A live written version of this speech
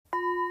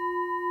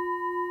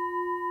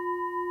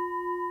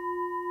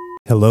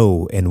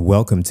Hello, and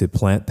welcome to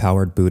Plant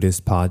Powered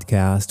Buddhist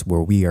Podcast,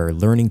 where we are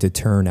learning to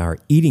turn our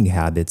eating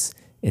habits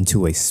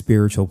into a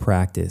spiritual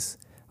practice.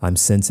 I'm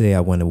Sensei. I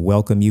want to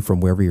welcome you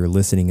from wherever you're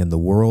listening in the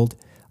world.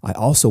 I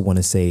also want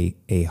to say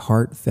a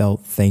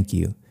heartfelt thank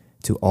you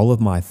to all of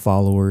my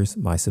followers,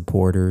 my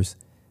supporters,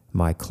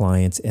 my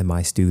clients, and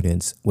my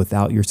students.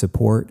 Without your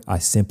support, I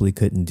simply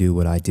couldn't do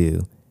what I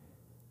do.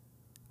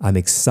 I'm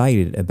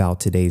excited about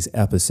today's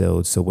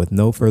episode, so with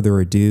no further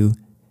ado,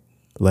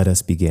 let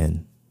us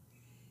begin.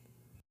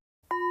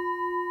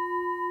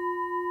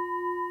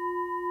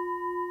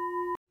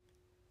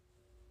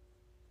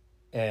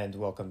 And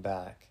welcome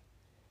back.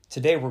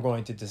 Today we're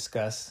going to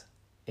discuss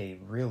a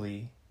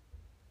really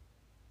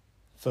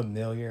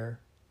familiar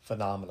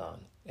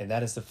phenomenon, and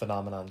that is the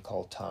phenomenon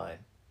called time.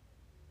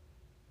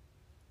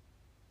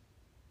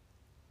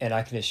 And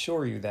I can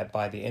assure you that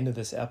by the end of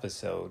this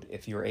episode,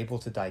 if you're able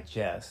to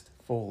digest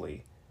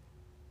fully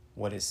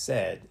what is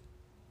said,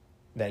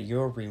 that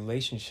your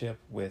relationship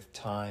with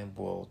time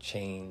will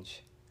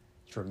change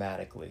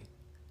dramatically.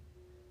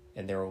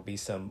 And there will be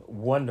some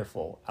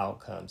wonderful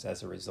outcomes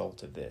as a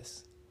result of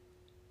this.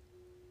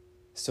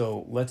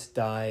 So let's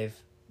dive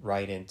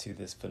right into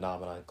this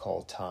phenomenon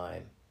called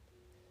time.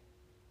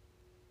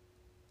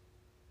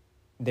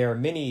 There are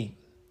many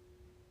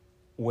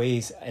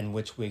ways in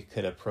which we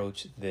could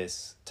approach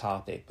this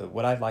topic, but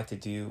what I'd like to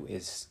do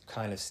is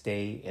kind of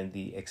stay in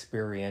the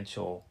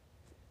experiential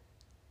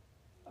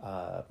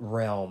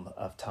realm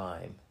of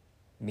time,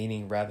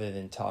 meaning rather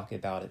than talk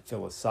about it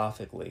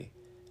philosophically,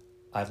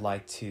 I'd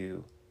like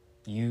to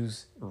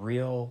use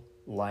real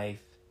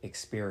life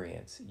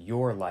experience,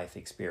 your life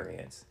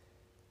experience,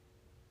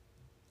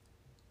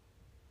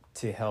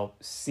 to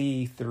help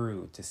see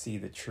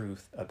the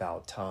truth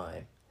about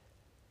time.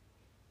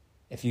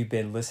 If you've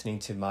been listening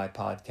to my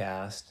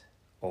podcast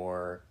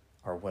or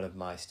are one of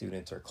my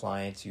students or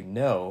clients, you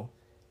know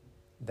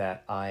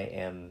that I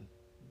am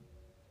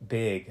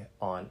big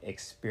on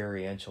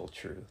experiential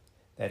truth.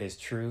 That is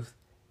truth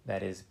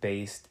that is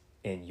based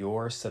in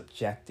your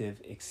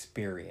subjective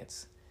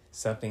experience,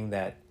 something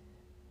that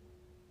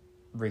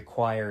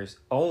requires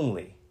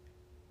only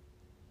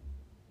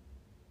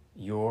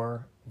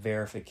your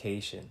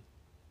verification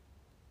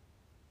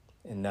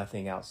and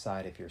nothing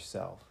outside of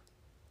yourself.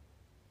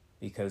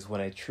 Because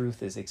when a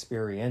truth is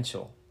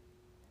experiential,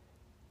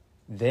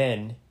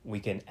 then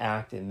we can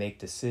act and make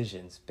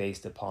decisions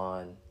based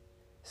upon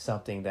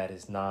something that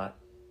is not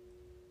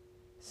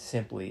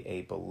simply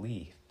a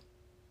belief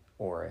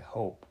or a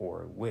hope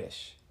or a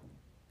wish,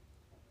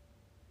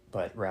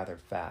 but rather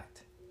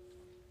fact.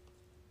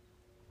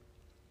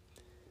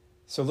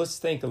 So let's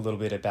think a little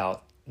bit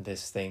about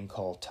this thing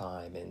called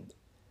time. And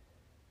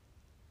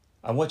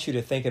I want you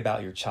to think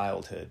about your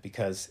childhood,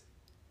 because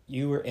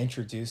you were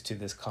introduced to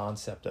this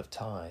concept of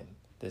time,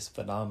 this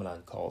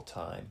phenomenon called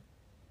time,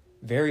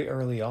 very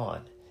early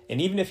on.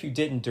 And even if you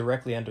didn't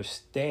directly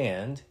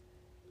understand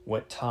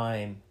what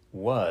time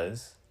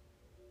was,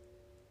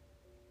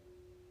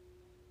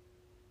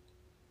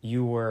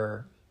 you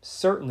were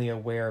certainly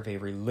aware of a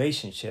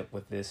relationship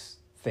with this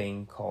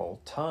thing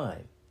called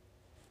time.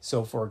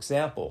 So, for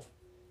example,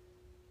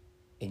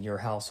 in your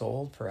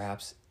household,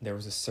 perhaps there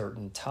was a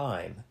certain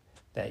time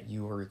that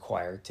you were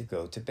required to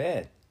go to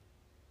bed.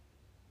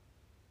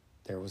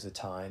 There was a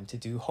time to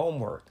do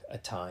homework, a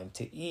time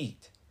to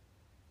eat.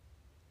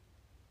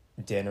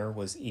 Dinner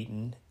was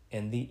eaten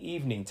in the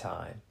evening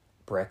time,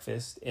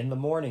 breakfast in the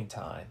morning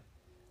time,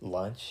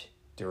 lunch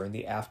during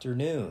the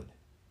afternoon.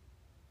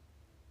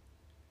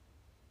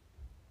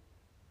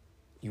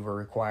 You were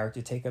required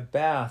to take a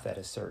bath at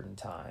a certain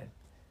time.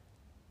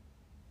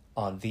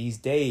 On these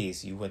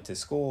days, you went to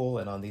school,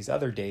 and on these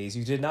other days,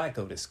 you did not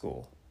go to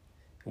school.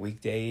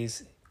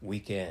 Weekdays,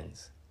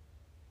 weekends.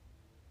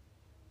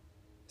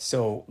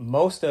 So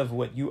most of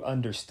what you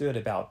understood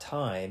about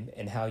time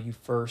and how you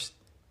first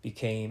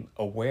became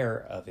aware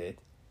of it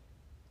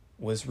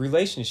was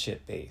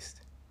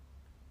relationship-based.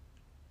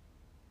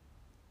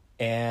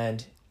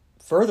 And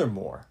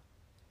furthermore,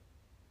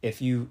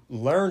 if you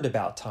learned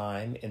about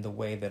time in the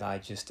way that I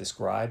just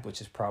described, which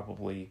is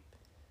probably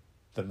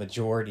the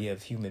majority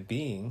of human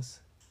beings,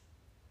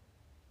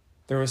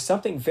 there was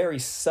something very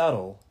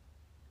subtle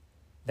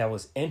that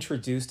was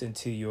introduced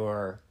into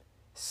your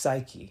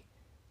psyche,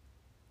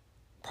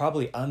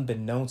 probably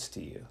unbeknownst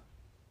to you.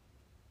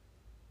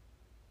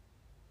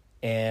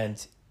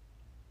 And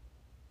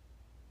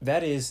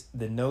that is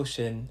the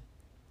notion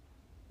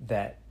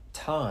that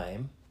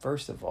time,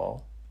 first of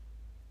all,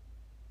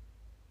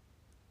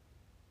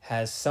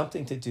 has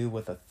something to do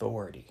with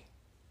authority.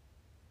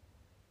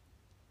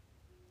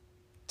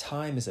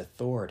 Time is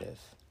authoritative.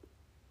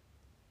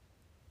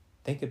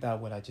 Think about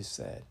what I just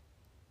said.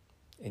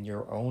 In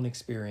your own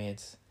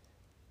experience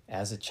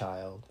as a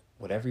child,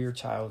 whatever your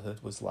childhood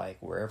was like,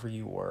 wherever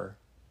you were,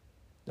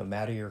 no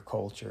matter your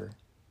culture,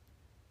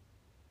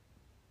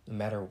 no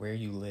matter where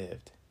you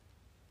lived,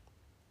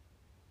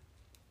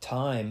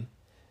 time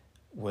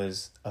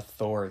was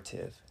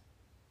authoritative.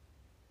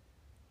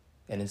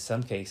 And in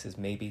some cases,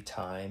 maybe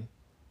time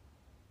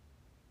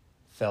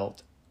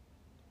felt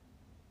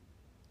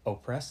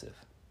oppressive.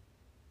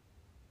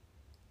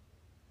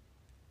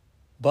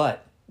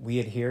 But we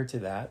adhere to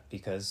that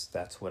because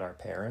that's what our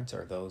parents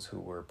or those who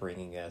were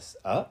bringing us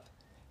up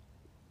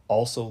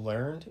also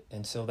learned,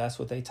 and so that's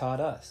what they taught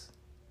us.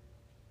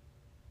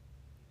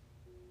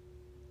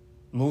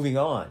 Moving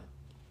on,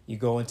 you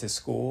go into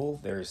school,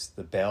 there's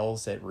the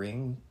bells that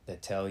ring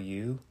that tell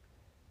you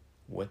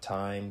what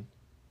time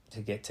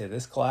to get to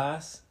this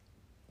class,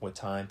 what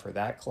time for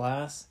that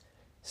class.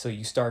 So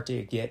you start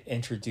to get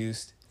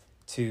introduced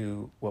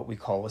to what we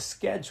call a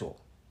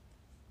schedule.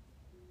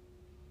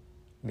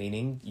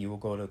 Meaning you will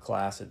go to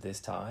class at this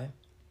time.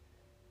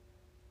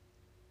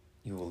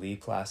 You will leave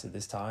class at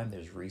this time.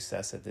 There's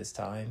recess at this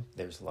time.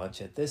 There's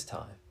lunch at this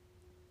time.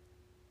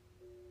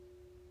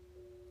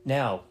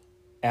 Now,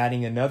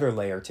 adding another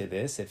layer to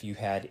this, if you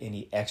had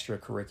any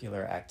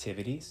extracurricular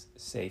activities,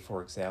 say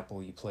for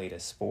example, you played a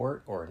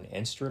sport or an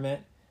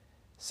instrument,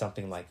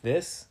 something like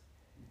this,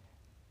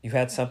 you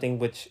had something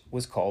which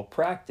was called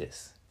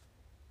practice.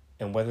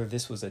 And whether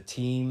this was a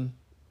team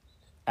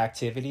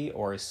activity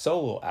or a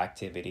solo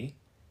activity,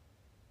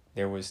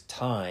 there was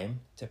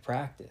time to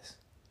practice.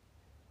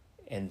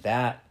 And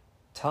that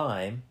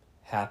time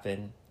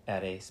happened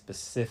at a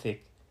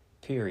specific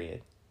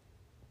period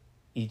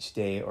each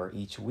day or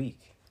each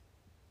week.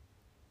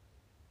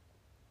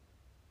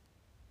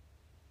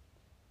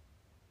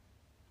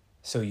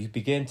 So you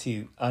begin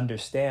to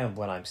understand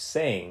what I'm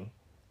saying,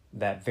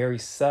 that very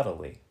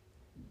subtly,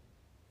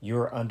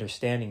 your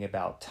understanding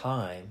about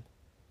time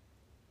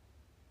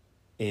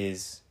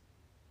is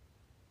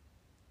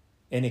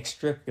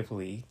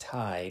inextricably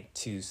tied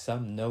to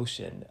some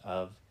notion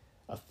of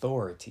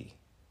authority.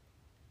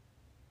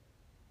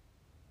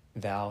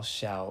 Thou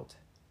shalt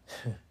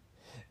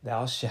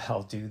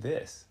do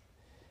this.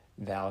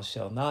 Thou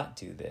shalt not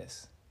do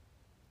this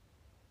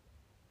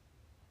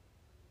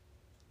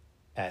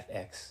at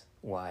X,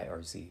 Y,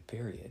 or Z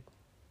period.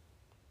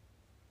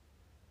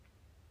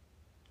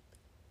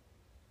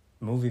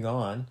 Moving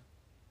on,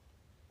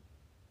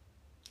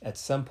 at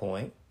some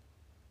point,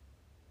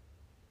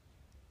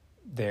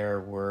 there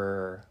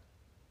were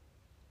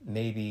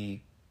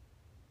maybe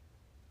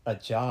a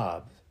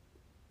job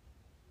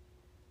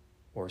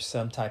or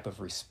some type of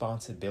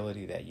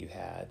responsibility that you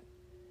had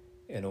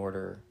in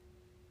order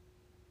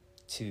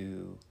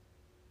to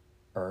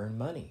earn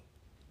money.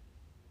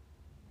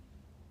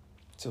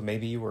 So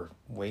maybe you were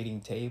waiting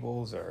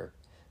tables or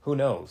who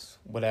knows,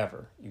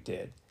 whatever you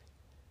did.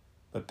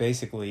 But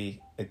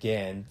basically,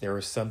 again, there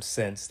was some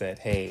sense that,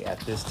 hey, at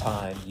this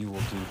time you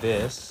will do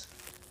this,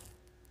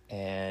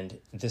 and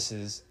this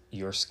is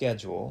your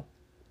schedule.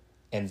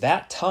 And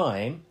that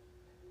time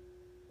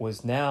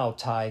was now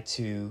tied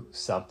to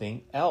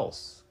something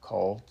else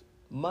called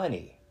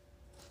money.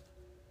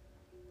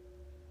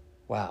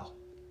 Wow.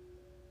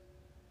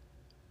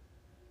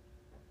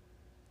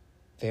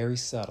 Very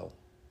subtle.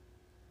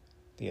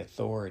 The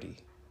authority,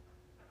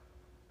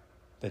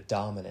 the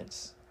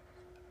dominance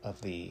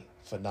of the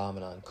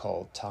phenomenon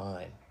called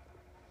time.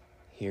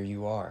 Here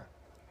you are.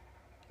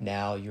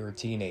 Now you're a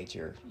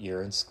teenager.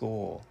 You're in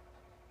school.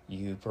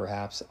 You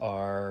perhaps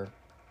are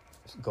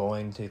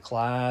going to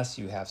class.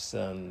 You have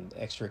some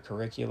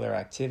extracurricular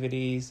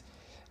activities.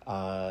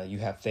 You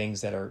have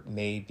things that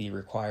may be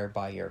required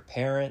by your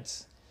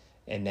parents.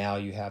 And now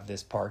you have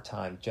this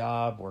part-time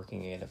job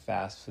working in a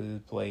fast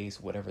food place,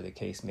 whatever the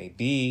case may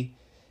be.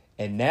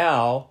 And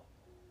now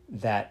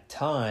that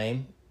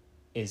time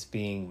is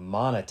being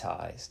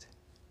monetized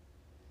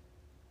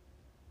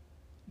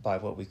by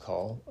what we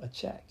call a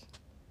check.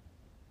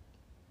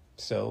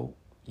 So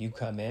you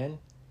come in,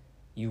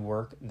 you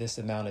work this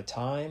amount of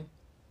time,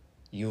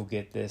 you'll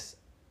get this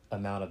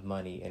amount of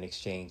money in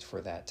exchange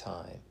for that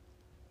time.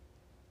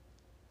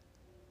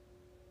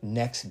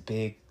 Next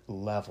big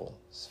level.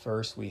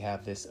 First, we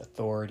have this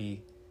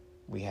authority.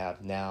 We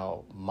have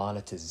now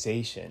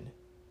monetization.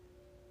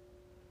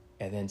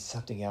 And then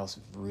something else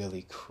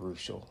really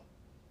crucial.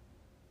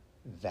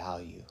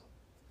 Value.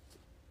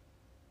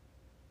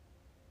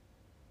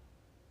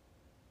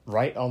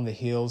 Right on the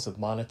heels of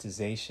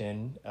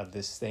monetization of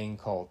this thing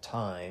called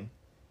time,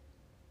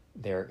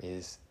 there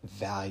is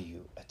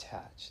value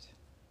attached.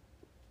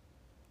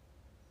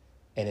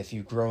 And if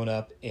you've grown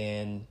up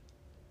in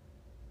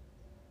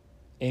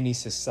any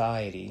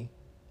society,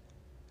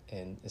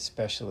 and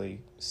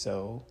especially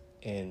so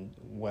in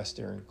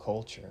Western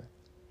culture,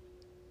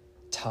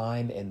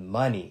 time and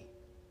money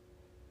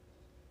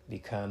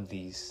become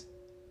these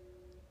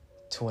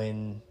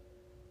twin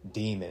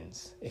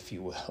demons, if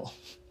you will.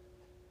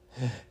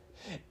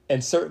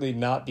 And certainly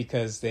not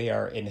because they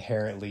are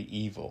inherently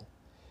evil.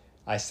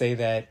 I say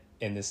that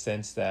in the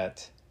sense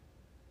that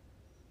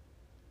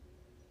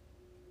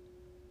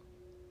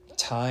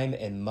time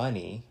and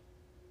money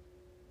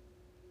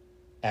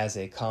as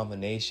a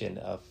combination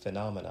of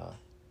phenomena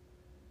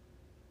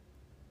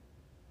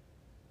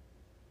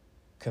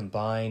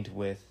combined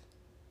with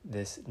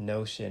this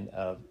notion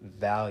of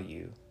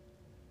value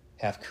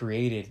have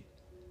created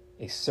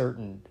a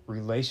certain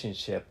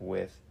relationship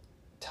with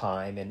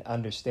time and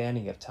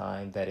understanding of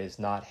time that is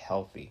not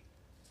healthy.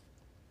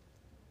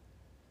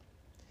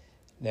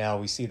 Now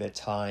we see that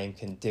time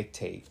can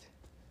dictate.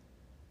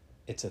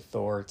 It's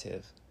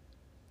authoritative.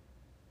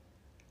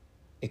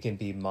 It can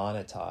be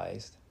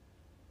monetized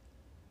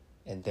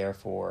and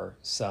therefore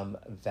some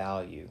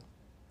value.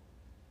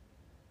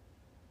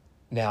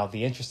 Now,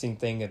 the interesting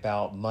thing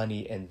about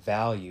money and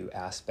value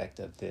aspect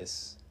of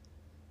this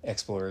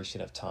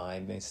exploration of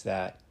time is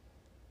that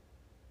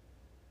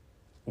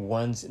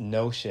one's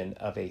notion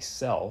of a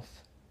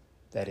self,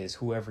 that is,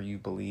 whoever you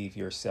believe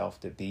yourself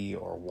to be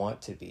or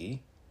want to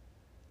be,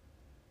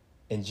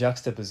 in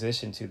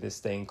juxtaposition to this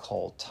thing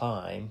called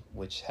time,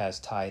 which has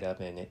tied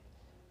up in it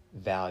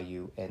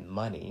value and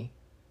money,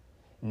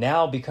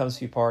 now becomes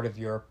to be part of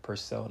your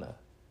persona.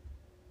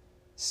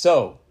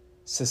 So,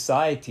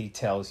 society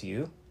tells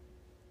you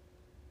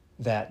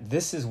that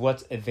this is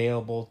what's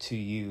available to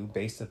you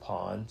based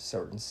upon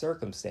certain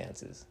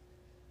circumstances.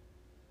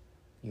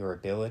 Your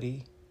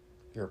ability,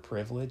 your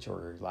privilege or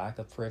your lack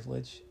of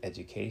privilege,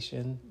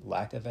 education,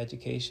 lack of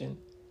education.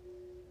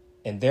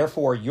 And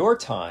therefore, your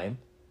time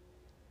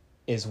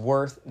is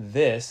worth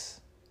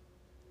this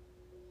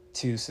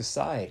to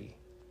society.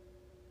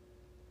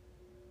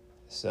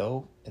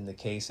 So, in the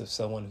case of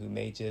someone who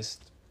may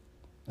just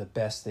the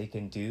best they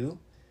can do,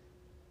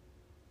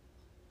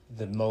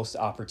 the most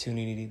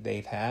opportunity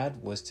they've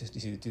had was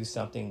to do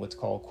something what's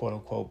called quote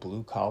unquote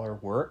blue collar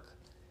work,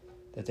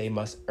 that they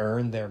must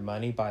earn their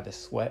money by the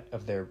sweat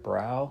of their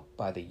brow,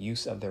 by the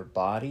use of their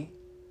body.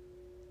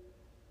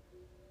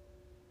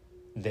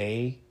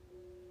 They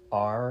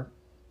are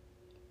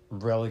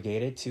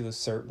relegated to a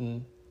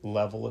certain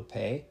level of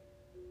pay,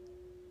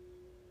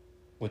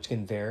 which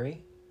can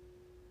vary.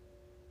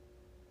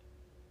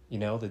 You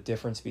know, the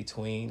difference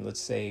between, let's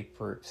say,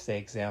 for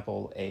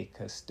example, a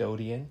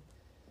custodian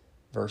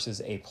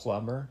versus a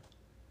plumber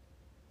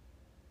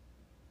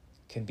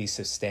can be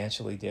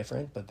substantially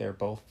different, but they're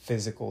both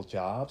physical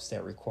jobs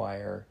that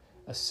require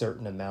a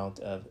certain amount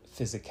of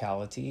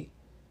physicality,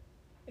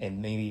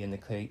 and maybe in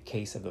the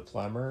case of the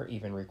plumber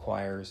even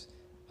requires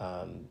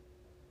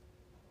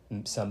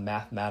some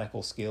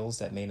mathematical skills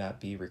that may not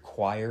be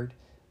required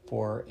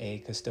for a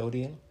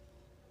custodian.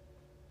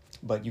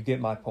 But you get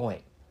my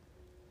point,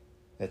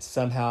 that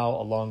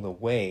somehow along the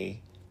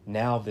way,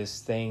 now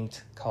this thing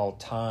called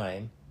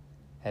time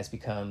has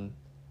become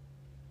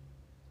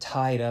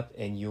tied up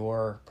in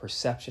your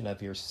perception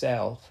of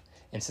yourself,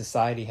 and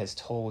society has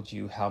told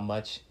you how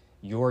much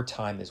your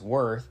time is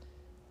worth,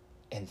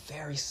 and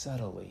very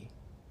subtly,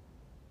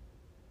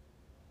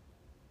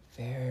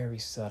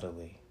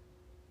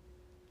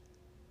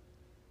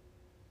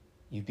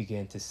 you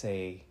begin to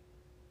say,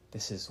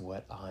 this is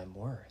what I'm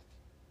worth.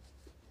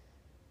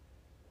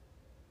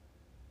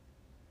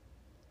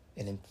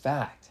 And in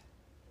fact,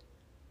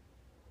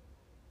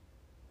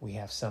 we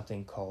have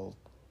something called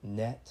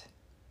net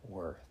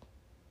worth.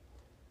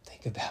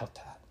 Think about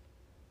that.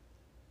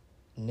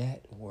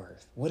 Net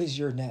worth. What is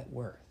your net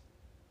worth?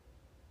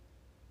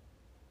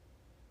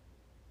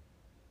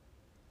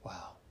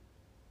 Wow.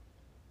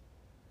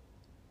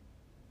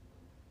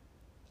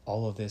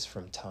 All of this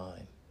from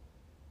time.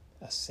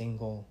 A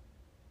single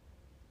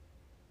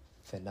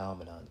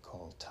phenomenon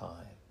called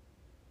time.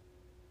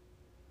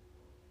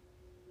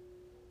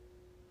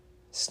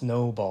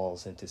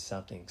 Snowballs into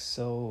something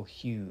so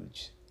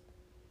huge,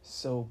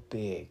 so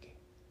big.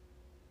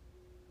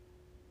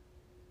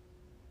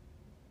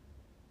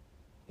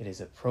 It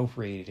is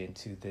appropriated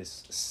into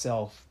this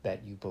self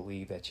that you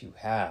believe that you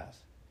have.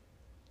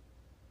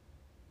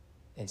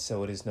 And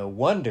so it is no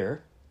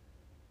wonder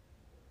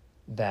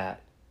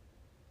that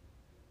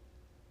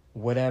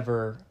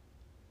whatever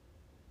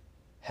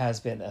has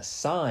been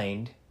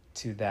assigned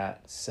to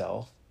that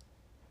self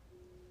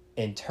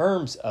in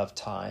terms of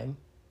time,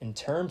 in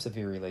terms of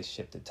your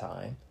relationship to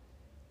time,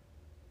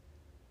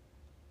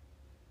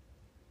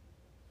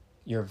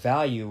 your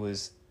value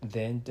is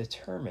then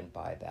determined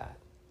by that,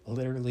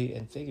 literally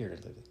and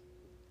figuratively.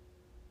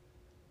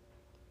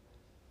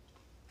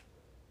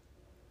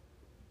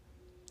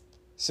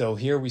 So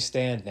here we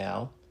stand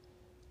now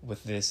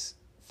with this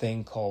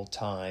thing called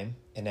time,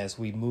 and as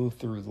we move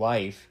through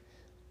life,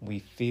 we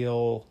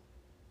feel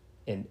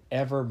an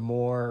ever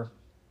more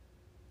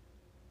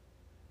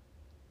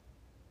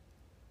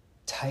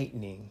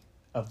tightening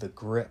of the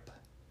grip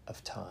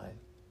of time.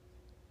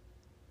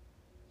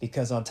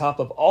 Because on top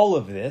of all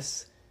of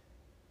this,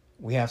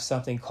 we have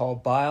something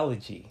called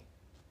biology,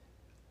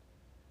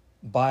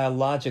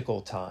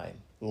 biological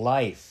time,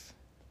 life.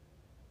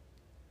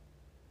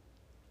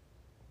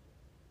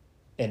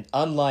 And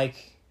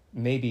unlike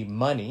maybe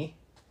money,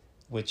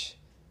 which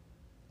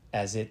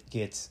as it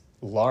gets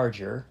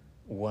larger,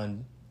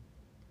 one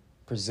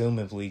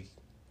presumably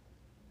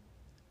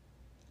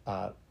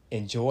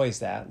enjoys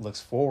that,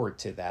 looks forward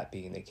to that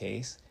being the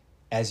case.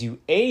 As you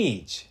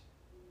age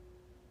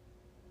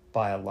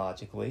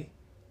biologically,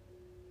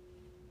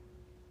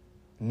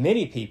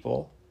 many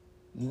people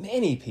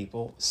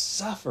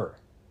suffer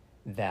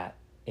that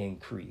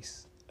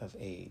increase of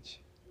age.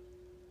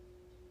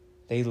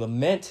 They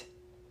lament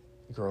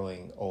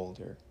growing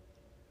older.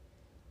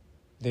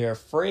 They're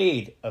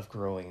afraid of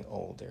growing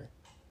older.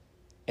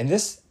 And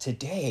this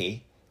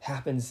today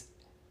happens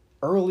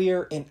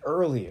earlier and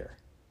earlier.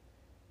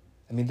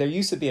 I mean, there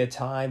used to be a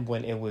time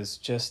when it was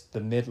just the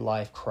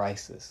midlife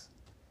crisis,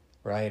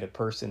 right? A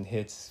person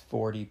hits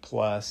 40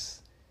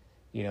 plus,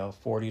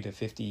 40 to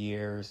 50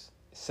 years,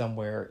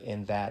 somewhere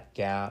in that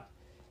gap.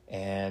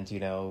 And,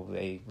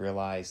 they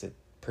realize that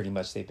pretty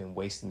much they've been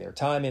wasting their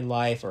time in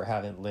life or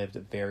haven't lived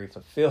a very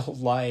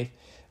fulfilled life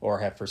or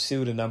have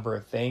pursued a number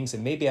of things.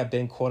 And maybe I've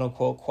been, quote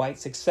unquote, quite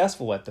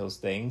successful at those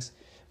things,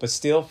 but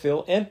still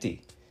feel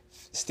empty,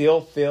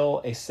 still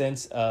feel a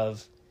sense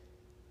of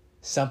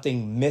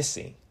something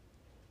missing.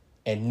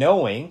 And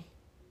knowing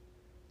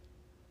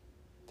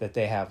that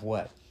they have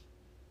what?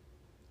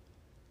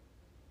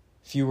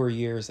 Fewer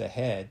years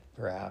ahead,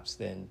 perhaps,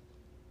 than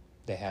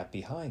they have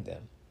behind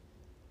them.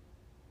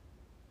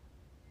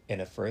 In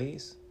a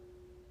phrase,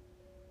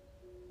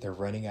 they're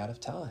running out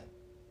of time.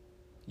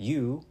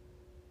 You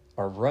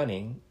are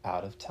running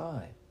out of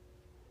time.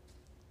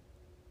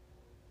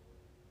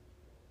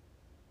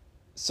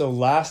 So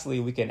lastly,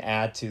 we can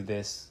add to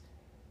this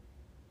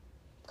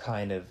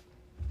kind of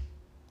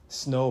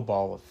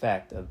snowball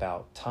effect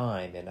about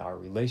time and our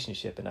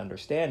relationship and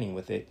understanding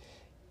with it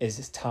is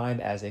this time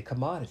as a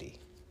commodity.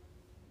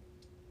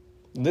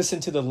 Listen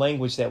to the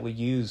language that we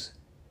use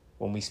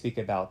when we speak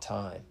about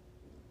time.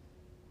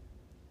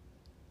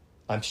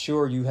 I'm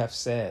sure you have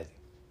said,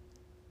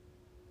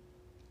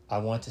 I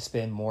want to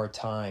spend more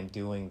time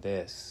doing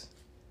this.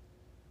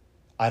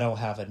 I don't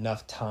have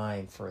enough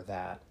time for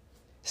that.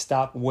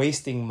 Stop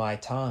wasting my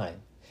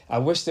time. I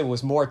wish there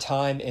was more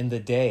time in the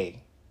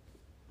day.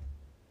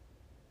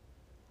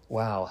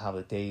 Wow, how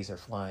the days are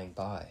flying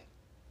by.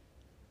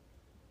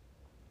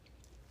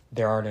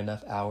 There aren't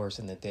enough hours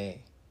in the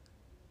day.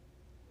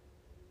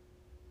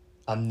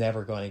 I'm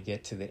never going to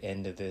get to the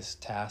end of this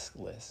task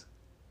list.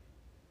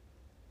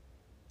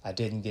 I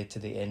didn't get to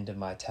the end of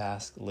my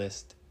task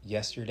list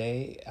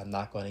yesterday. I'm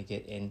not going to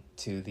get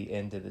into the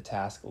end of the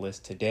task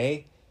list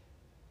today.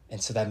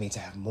 And so that means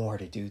I have more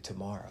to do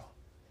tomorrow.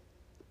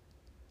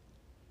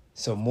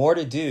 So more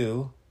to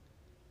do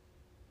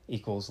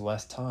equals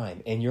less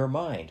time in your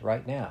mind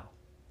right now.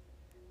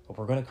 But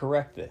we're going to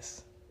correct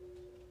this.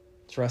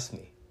 Trust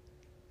me.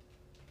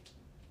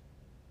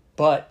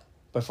 But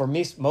for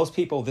me, most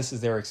people, this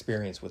is their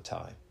experience with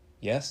time.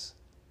 Yes?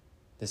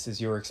 This is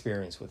your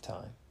experience with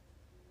time.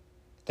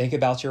 Think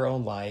about your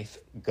own life.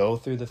 Go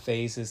through the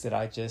phases that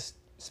I just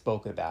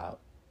spoke about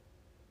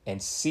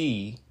and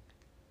see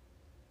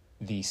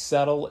the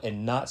subtle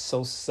and not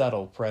so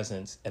subtle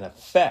presence and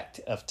effect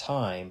of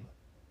time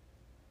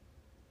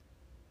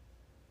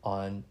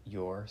on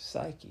your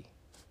psyche.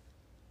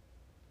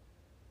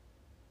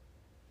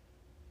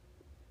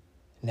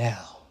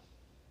 Now,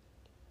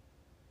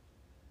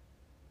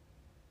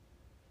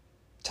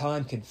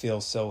 time can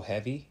feel so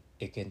heavy.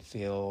 It can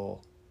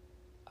feel,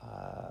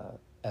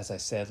 as I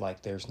said,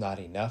 like there's not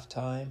enough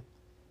time.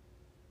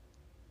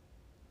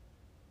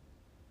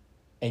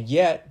 And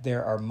yet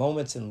there are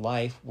moments in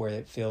life where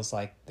it feels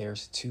like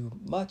there's too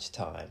much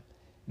time.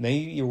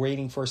 Maybe you're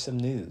waiting for some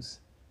news.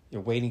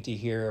 You're waiting to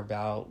hear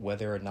about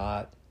whether or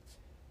not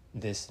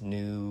this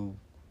new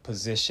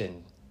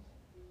position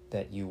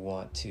that you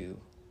want to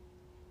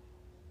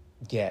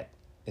get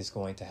is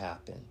going to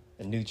happen,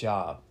 a new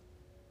job.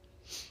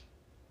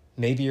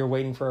 Maybe you're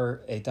waiting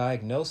for a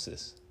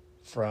diagnosis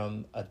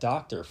from a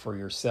doctor for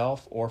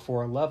yourself or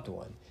for a loved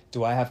one.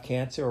 Do I have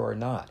cancer or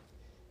not?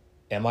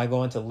 Am I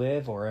going to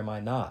live or am I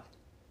not?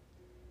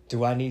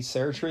 Do I need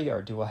surgery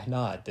or do I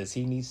not? Does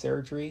he need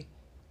surgery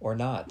or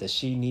not? Does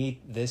she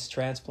need this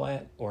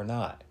transplant or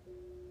not?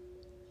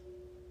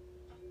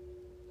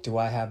 Do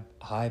I have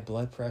high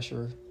blood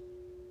pressure?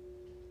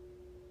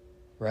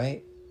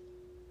 Right?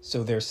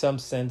 So there's some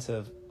sense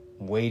of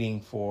waiting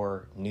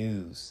for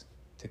news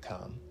to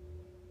come.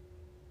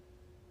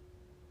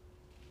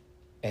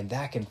 And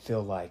that can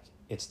feel like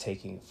it's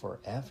taking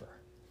forever.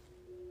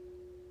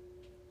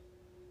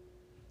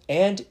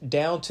 And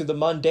down to the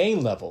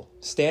mundane level,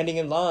 standing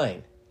in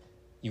line.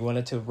 You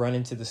wanted to run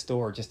into the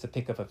store just to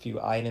pick up a few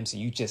items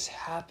and you just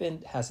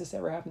has this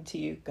ever happened to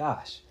you?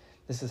 Gosh,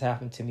 this has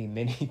happened to me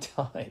many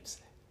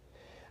times.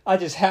 I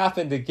just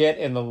happened to get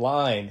in the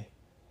line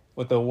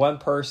with the one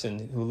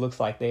person who looks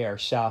like they are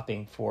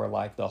shopping for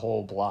like the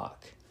whole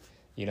block,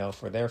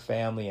 for their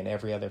family and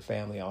every other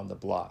family on the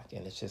block.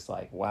 And it's just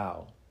like,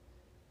 wow,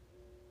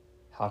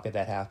 how could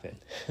that happen?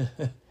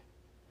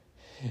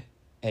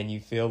 And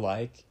you feel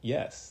like,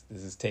 yes,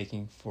 this is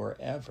taking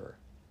forever.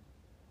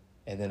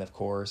 And then, of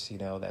course,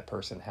 that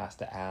person has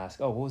to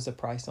ask, oh, what was the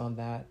price on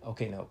that?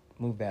 Okay, no,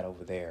 move that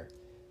over there.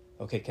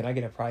 Okay, can I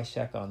get a price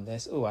check on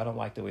this? Oh, I don't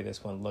like the way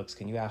this one looks.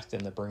 Can you ask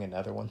them to bring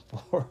another one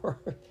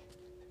forward?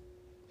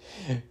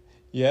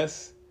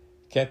 Yes?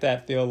 Can't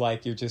that feel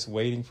like you're just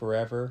waiting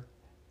forever?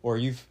 Or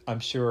you've, I'm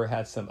sure,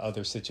 had some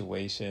other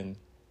situation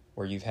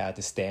where you've had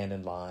to stand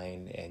in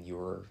line and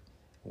you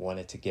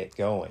wanted to get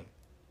going.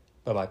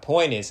 But my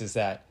point is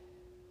that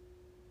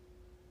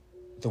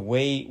the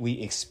way we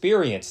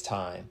experience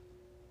time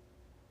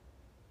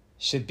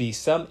should be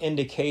some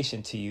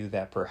indication to you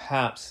that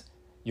perhaps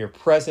Your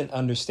present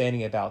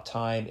understanding about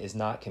time is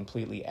not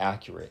completely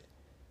accurate.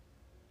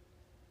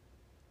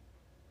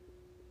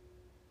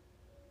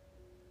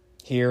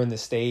 Here in the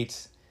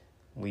States,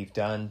 we've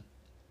done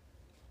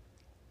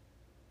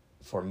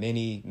for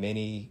many,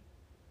 many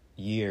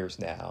years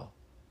now,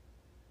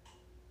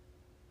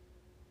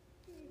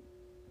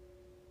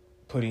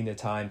 putting the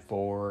time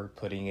forward,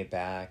 putting it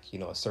back,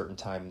 a certain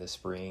time in the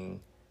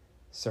spring,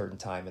 certain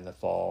time in the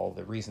fall.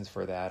 The reasons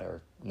for that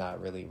are not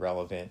really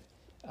relevant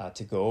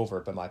to go over.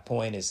 But my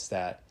point is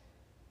that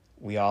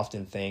we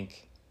often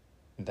think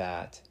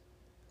that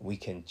we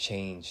can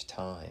change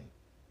time.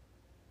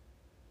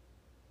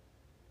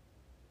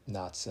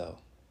 Not so.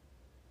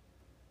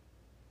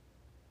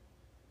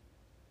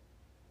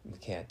 We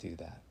can't do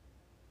that.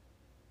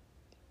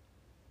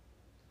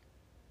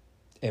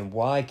 And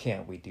why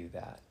can't we do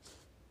that?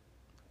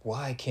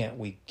 Why can't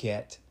we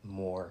get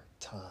more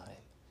time?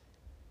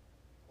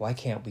 Why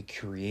can't we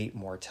create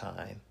more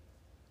time?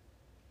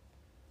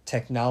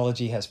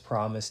 Technology has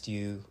promised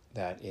you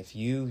that if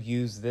you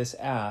use this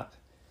app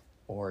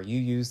or you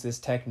use this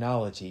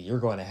technology, you're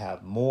going to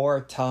have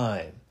more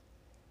time.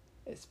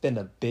 It's been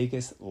the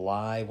biggest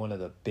lie, one of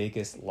the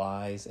biggest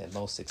lies and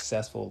most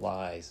successful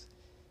lies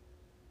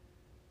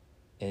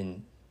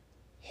in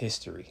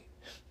history.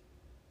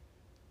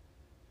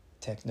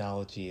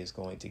 Technology is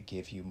going to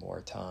give you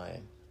more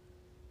time.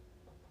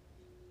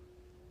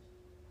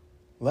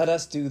 Let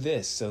us do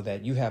this so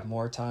that you have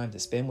more time to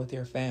spend with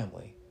your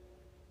family.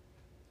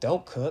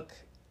 Don't cook.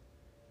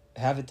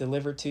 Have it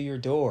delivered to your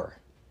door.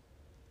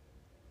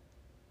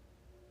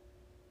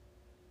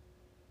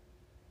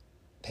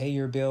 Pay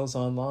your bills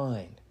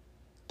online.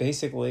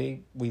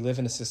 Basically, we live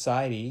in a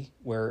society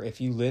where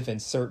if you live in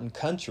certain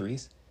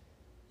countries,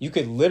 you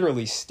could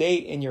literally stay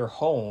in your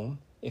home,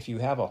 if you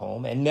have a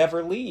home, and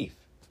never leave.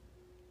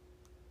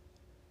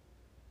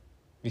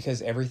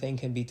 Because everything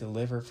can be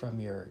delivered from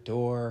your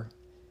door.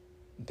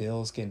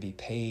 Bills can be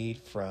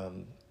paid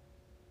from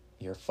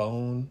your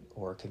phone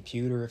or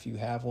computer if you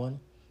have one.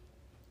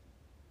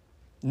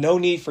 No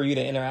need for you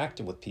to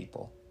interact with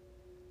people.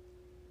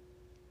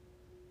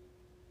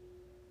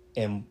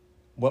 And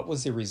what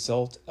was the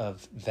result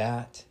of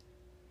that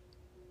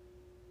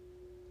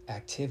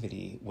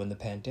activity when the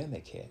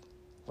pandemic hit?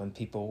 When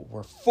people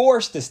were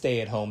forced to stay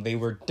at home, they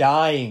were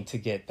dying to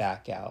get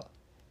back out.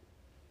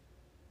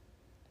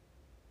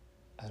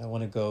 I don't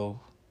want to go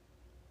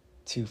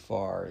too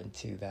far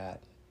into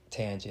that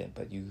tangent,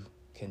 but you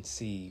can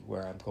see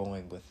where I'm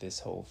going with this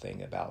whole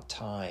thing about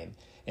time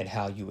and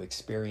how you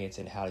experience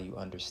and how you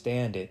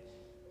understand it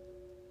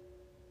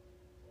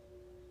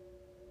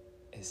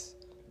is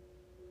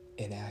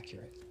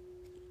inaccurate.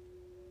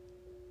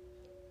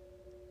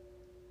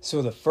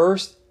 So the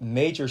first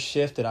major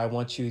shift that I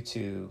want you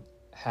to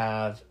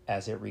have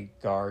as it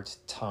regards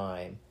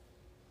time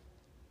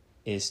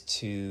is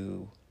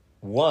to,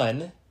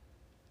 one,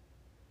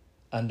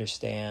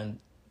 understand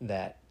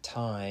that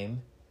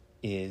time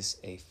is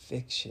a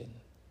fiction.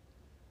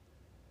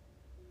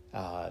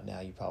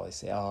 Now you probably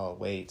say, oh,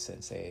 wait,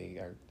 Sensei,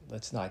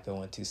 let's not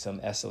go into some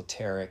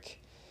esoteric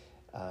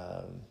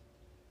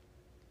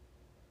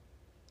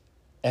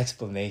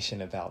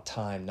explanation about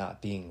time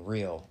not being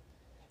real.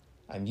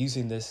 I'm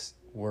using this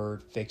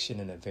word fiction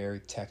in a very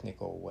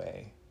technical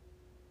way.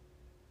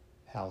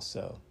 How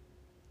so?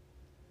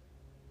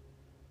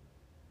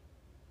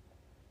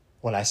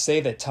 When I say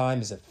that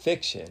time is a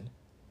fiction,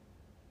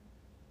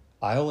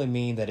 I only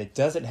mean that it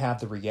doesn't have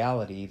the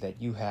reality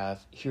that you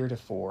have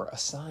heretofore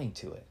assigned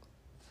to it.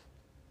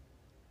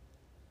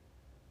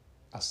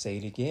 I'll say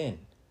it again.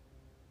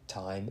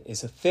 Time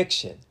is a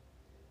fiction.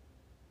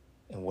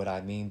 And what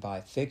I mean by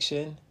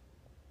fiction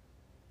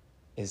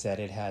is that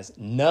it has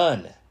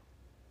none,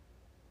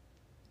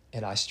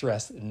 and I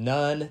stress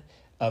none,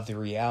 of the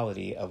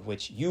reality of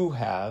which you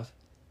have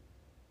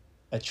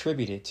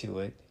attributed to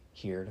it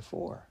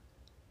heretofore.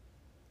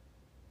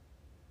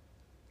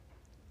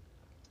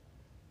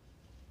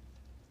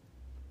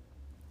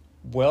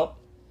 Well,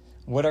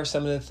 what are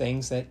some of the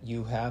things that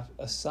you have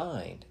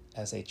assigned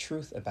as a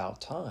truth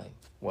about time?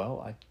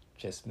 Well, I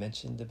just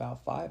mentioned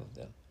about 5 of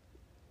them.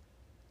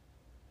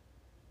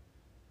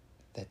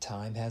 That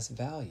time has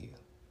value.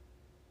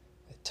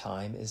 That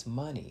time is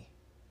money.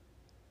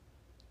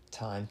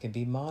 Time can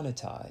be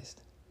monetized.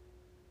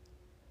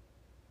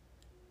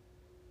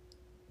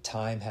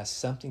 Time has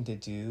something to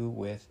do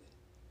with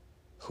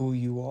who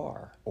you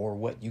are or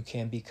what you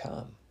can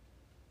become.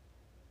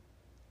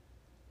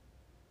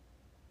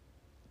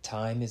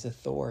 Time is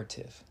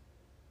authoritative.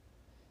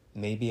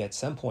 Maybe at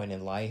some point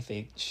in life,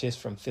 it shifts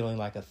from feeling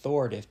like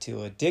authoritative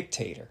to a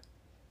dictator.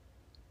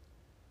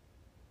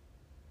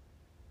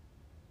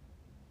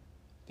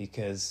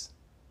 Because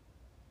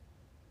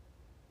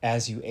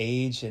as you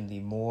age and the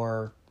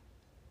more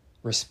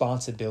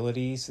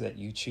responsibilities that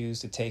you choose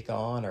to take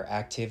on or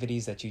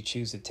activities that you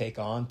choose to take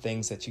on,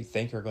 things that you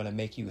think are going to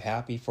make you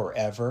happy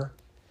forever,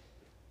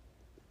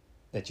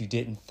 that you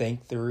didn't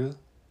think through,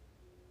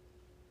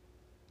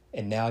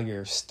 and now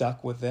you're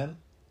stuck with them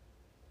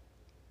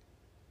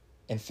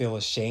and feel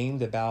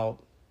ashamed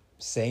about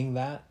saying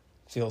that,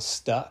 feel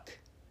stuck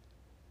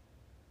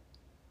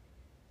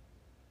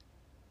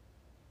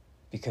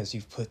because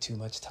you've put too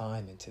much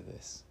time into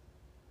this.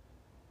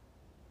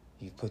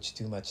 You've put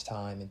too much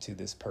time into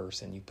this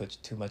person. You put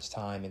too much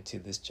time into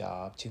this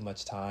job, too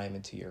much time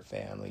into your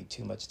family,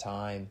 too much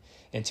time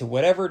into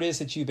whatever it is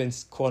that you've been,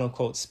 quote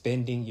unquote,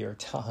 spending your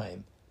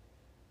time.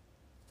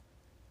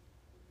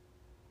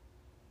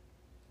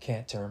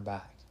 Can't turn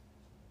back.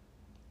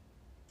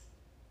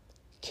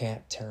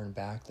 Can't turn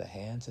back the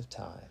hands of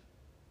time.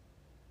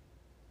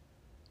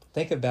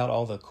 Think about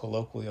all the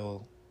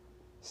colloquial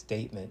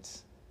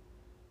statements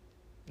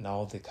and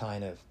all the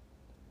kind of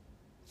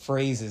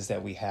phrases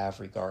that we have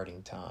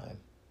regarding time.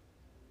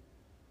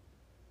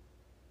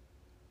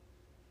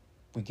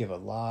 We give a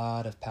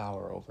lot of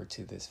power over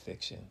to this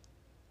fiction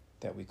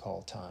that we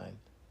call time.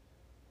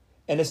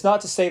 And it's not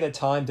to say that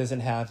time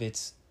doesn't have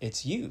its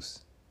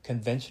use.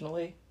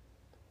 Conventionally,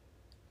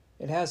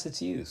 it has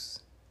its use.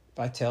 If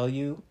I tell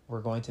you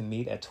we're going to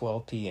meet at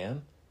 12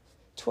 p.m.,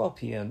 12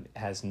 p.m.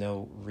 has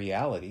no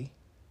reality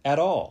at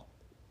all.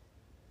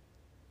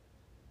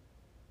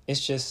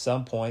 It's just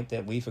some point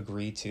that we've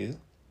agreed to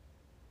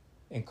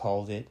and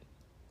called it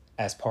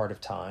as part of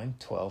time,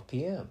 12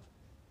 p.m.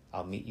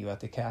 I'll meet you at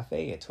the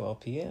cafe at 12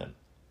 p.m.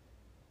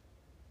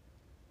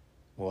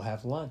 We'll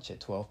have lunch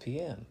at 12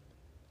 p.m.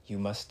 You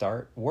must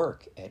start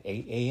work at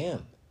 8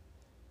 a.m.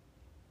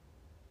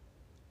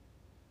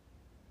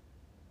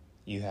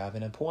 You have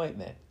an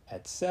appointment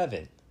at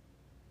 7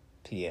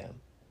 p.m.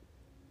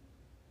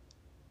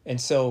 And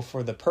so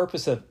for the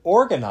purpose of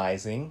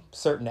organizing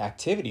certain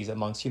activities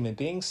amongst human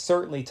beings,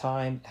 certainly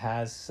time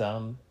has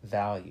some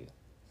value.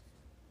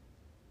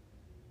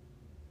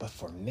 But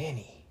for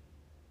many,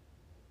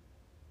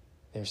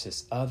 there's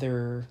this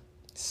other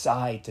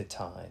side to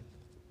time,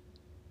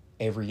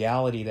 a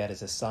reality that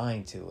is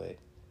assigned to it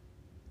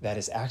that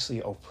is actually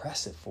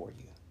oppressive for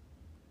you.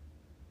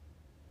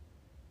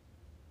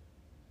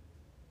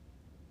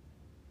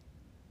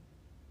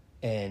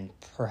 And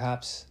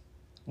perhaps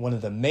one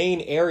of the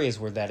main areas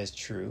where that is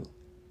true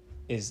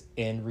is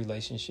in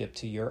relationship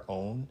to your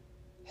own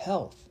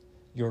health,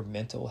 your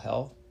mental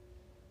health,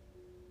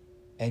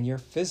 and your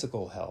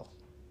physical health,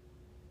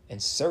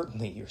 and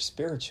certainly your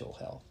spiritual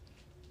health.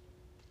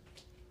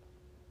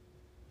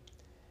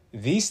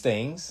 These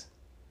things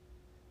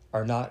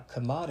are not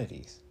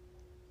commodities.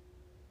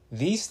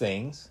 These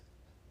things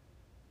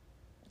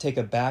take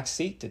a back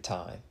seat to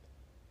time.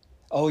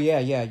 Oh yeah,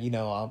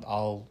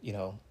 I'll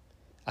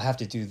I have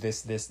to do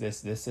this,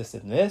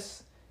 and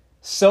this,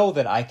 so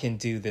that I can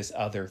do this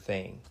other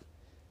thing.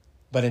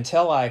 But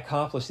until I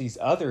accomplish these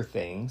other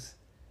things,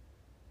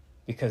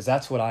 because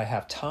that's what I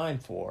have time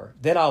for,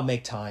 then I'll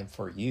make time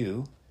for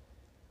you.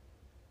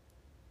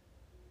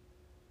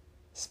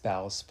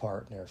 Spouse,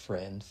 partner,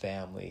 friend,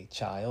 family,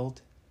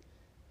 child.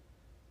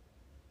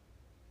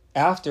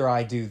 After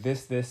I do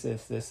this,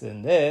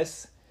 and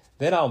this,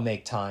 then I'll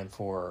make time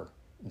for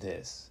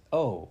this.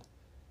 Oh,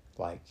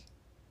 like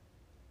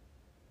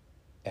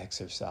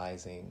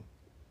exercising,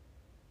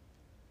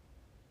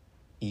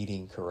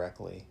 eating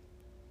correctly.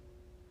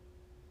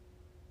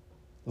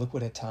 Look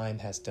what a time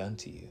has done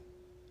to you.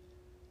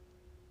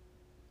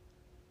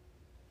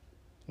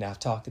 Now, I've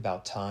talked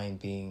about time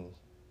being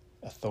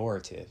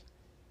authoritative,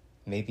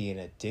 maybe in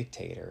a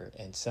dictator,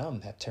 and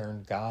some have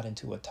turned God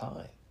into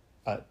time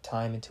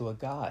into a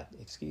god,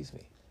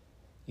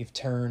 You've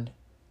turned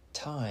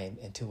time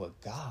into a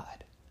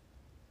god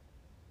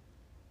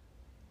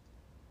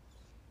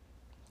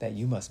that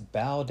you must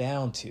bow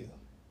down to,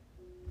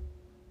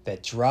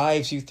 that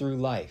drives you through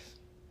life.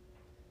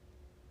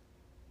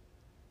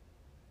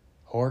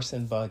 Horse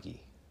and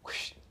buggy,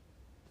 whoosh,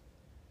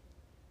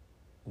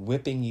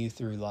 whipping you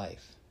through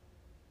life.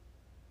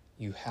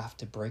 You have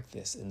to break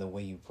this, and the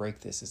way you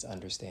break this is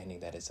understanding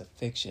that it's a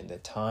fiction,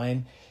 that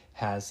time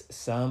has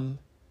some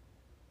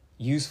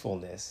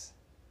usefulness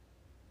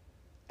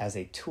as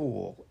a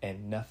tool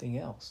and nothing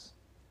else.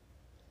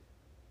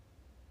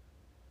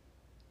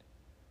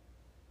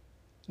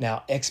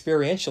 Now,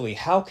 experientially,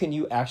 how can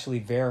you actually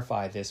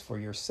verify this for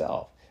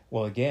yourself?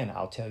 Well, again,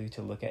 I'll tell you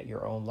to look at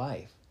your own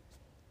life.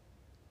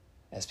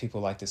 As people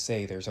like to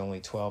say, there's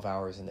only 12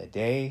 hours in a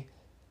day.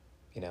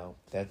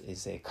 That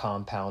is a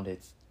compounded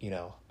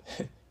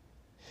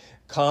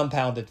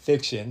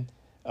fiction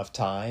of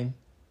time,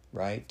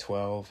 right?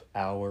 12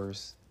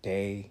 hours,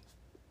 day.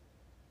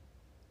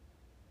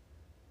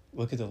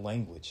 Look at the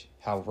language,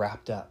 how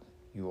wrapped up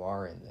you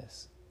are in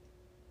this.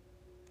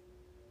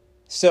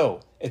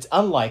 So it's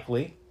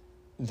unlikely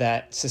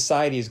that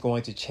society is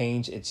going to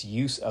change its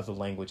use of the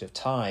language of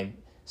time.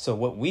 So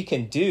what we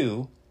can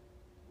do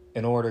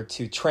in order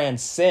to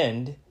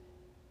transcend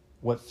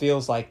what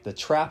feels like the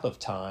trap of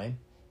time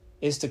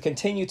is to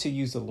continue to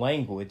use the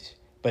language,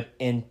 but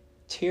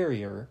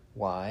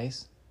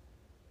interior-wise,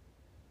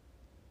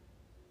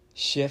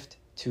 shift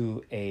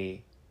to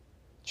a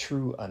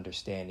true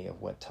understanding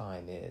of what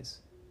time is.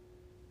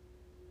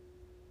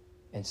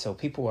 And so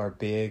people are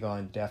big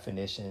on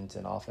definitions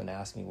and often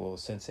ask me, well,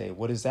 Sensei,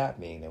 what does that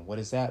mean? And what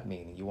does that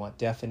mean? And you want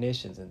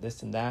definitions and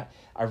this and that.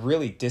 I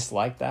really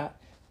dislike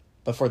that.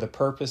 But for the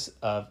purpose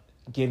of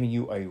giving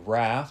you a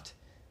raft,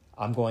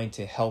 I'm going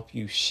to help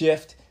you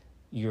shift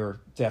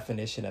your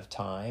definition of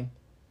time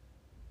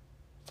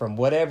from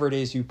whatever it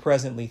is you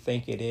presently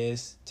think it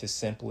is to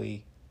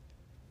simply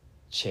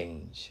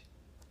change.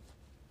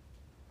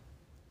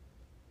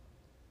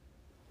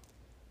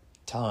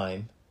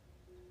 Time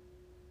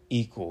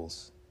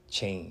equals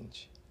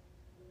change.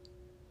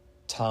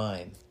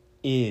 Time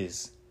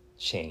is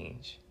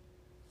change.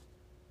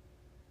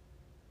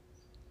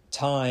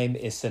 Time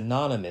is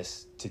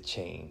synonymous to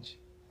change.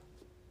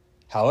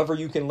 However,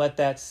 you can let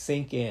that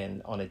sink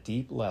in on a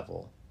deep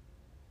level.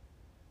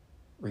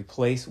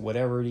 Replace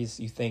whatever it is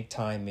you think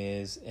time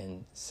is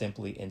and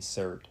simply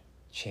insert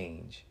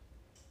change.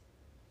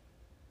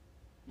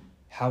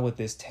 How would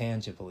this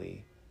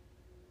tangibly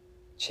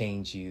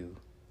change you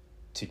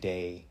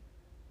today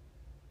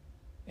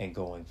and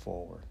going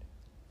forward?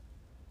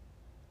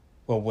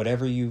 Well,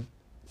 whatever you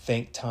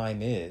think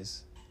time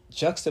is,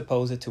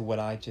 juxtapose it to what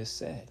I just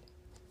said.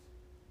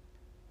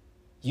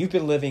 You've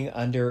been living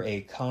under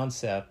a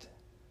concept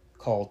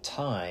called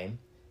time,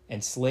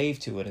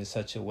 enslaved to it in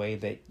such a way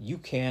that you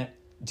can't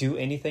do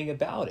anything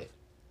about it.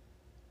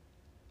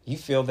 You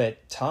feel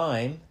that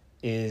time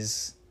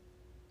is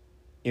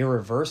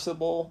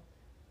irreversible.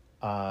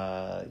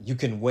 You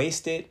can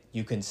waste it,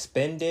 you can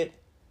spend it,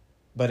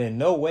 but in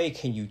no way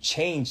can you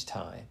change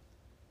time.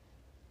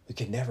 We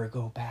can never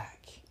go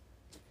back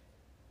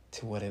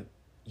to what it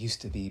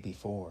used to be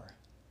before.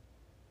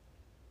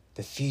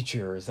 The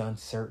future is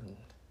uncertain.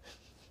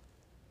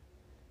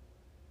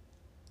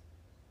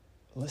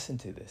 Listen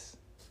to this.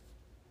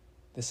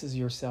 This is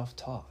your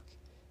self-talk.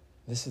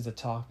 This is the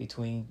talk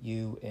between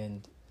you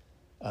and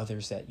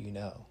others that you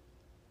know.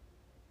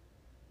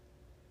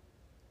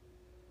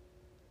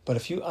 But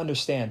if you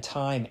understand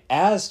time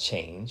as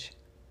change,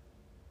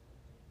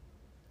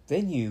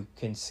 then you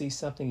can see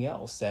something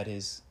else that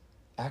is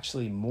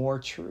actually more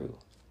true.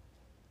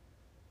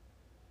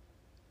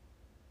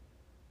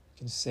 You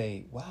can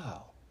say,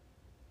 wow,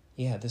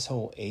 yeah, this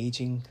whole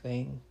aging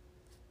thing,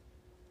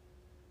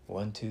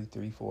 1, 2,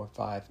 3, 4,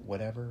 5,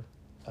 whatever,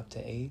 up to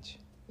age,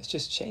 it's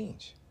just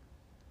change.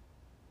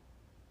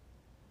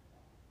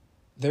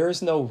 There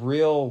is no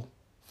real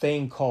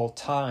thing called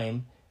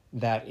time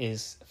that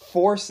is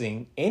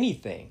forcing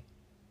anything.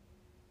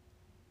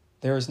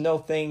 There is no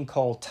thing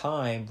called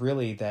time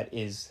really that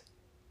is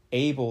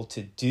able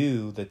to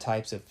do the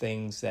types of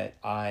things that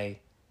I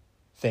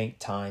think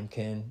time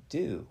can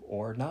do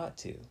or not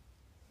do.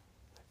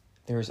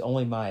 There is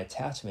only my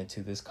attachment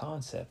to this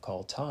concept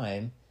called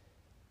time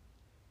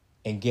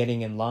and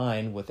getting in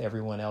line with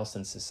everyone else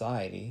in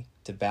society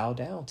to bow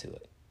down to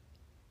it.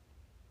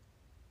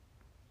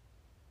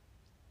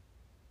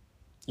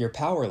 You're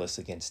powerless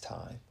against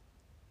time.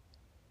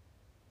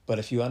 But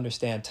if you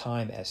understand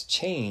time as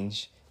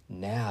change,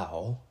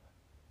 now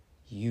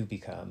you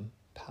become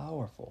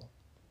powerful.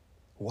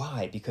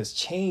 Why? Because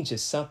change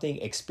is something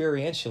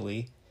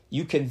experientially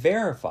you can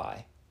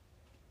verify.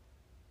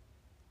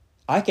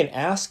 I can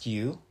ask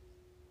you,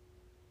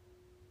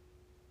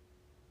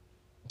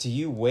 do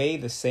you weigh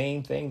the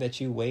same thing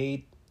that you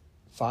weighed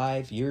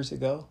 5 years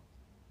ago?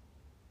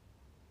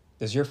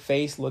 Does your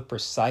face look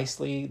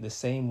precisely the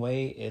same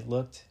way it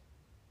looked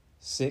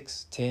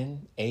 6,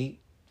 10, 8,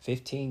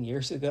 15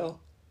 years ago?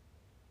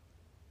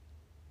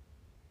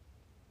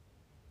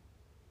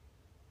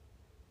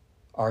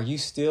 Are you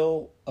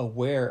still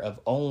aware of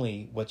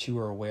only what you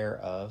were aware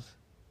of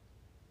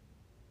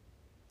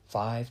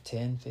 5,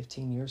 10,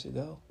 15 years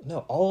ago? No,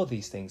 all of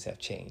these things have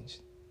changed.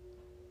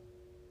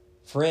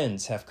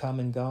 Friends have come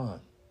and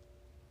gone.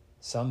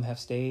 Some have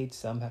stayed,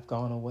 some have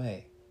gone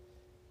away.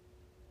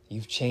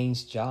 You've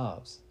changed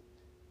jobs.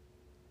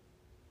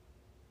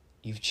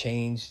 You've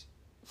changed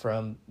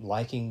from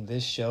liking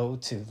this show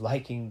to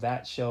liking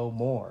that show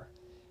more.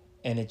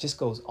 And it just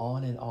goes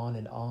on and on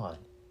and on.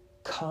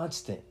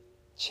 Constant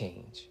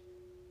change.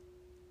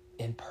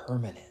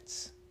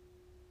 Impermanence.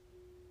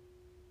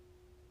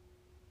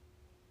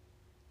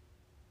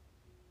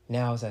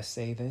 Now, as I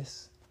say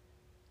this,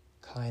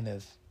 kind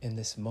of in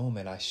this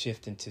moment, I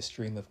shift into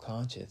stream of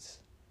conscience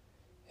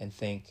and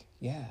think,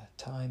 yeah,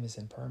 time is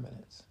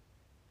impermanence.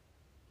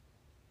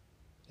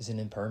 Isn't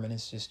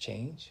impermanence just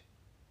change?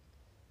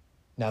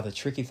 Now, the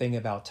tricky thing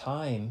about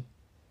time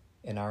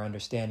and our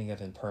understanding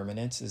of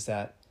impermanence is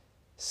that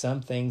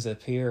some things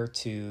appear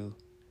to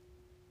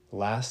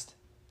last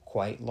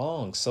quite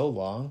long, so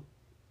long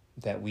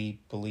that we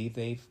believe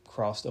they've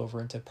crossed over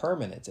into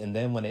permanence. And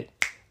then when it,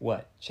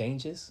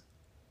 changes?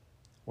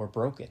 We're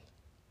broken.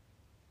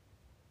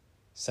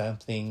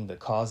 Something, the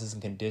causes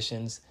and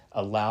conditions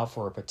allow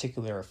for a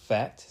particular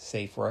effect,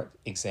 say for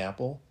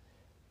example,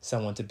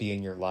 someone to be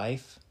in your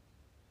life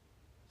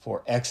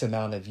for X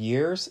amount of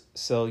years.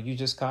 So you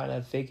just kind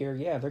of figure,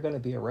 yeah, they're going to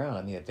be around.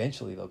 I mean,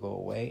 eventually they'll go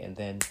away and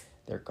then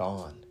they're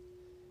gone.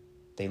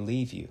 They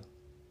leave you,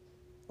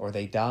 or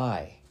they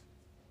die,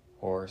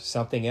 or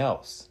something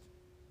else.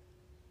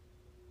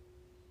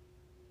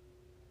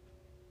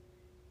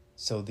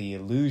 So the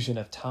illusion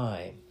of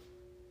time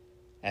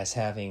as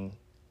having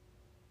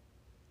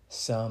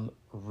some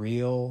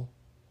real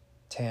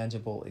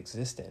tangible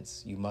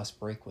existence, you must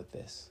break with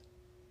this.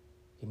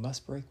 You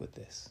must break with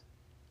this.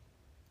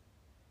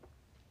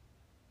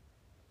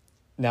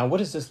 Now, what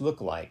does this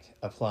look like,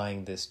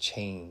 applying this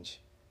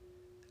change,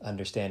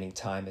 understanding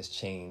time as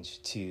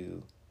change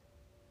to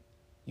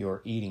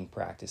your eating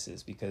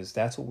practices? Because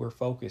that's what we're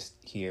focused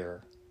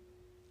here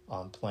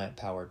on Plant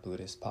Powered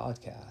Buddhist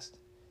Podcast,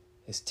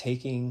 is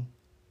taking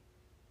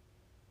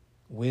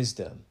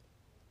wisdom,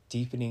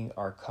 deepening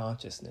our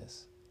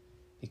consciousness,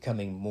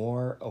 becoming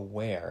more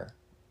aware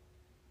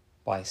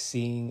by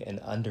seeing and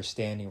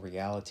understanding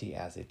reality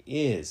as it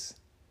is,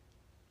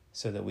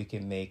 so that we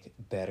can make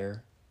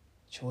better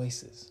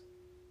choices.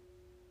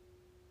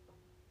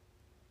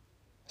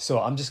 So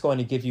I'm just going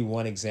to give you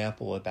one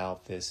example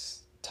about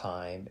this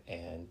time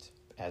and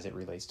as it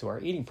relates to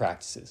our eating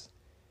practices.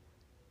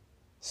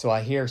 So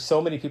I hear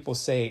so many people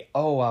say,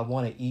 "Oh, I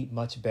want to eat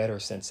much better,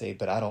 Sensei,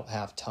 but I don't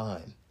have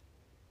time."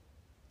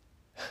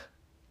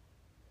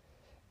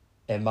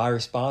 And my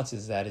response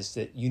is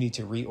that you need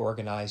to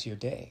reorganize your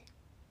day.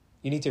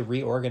 You need to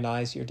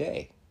reorganize your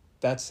day.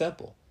 That's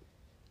simple.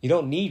 You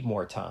don't need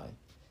more time,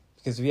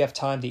 because if you have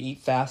time to eat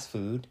fast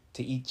food,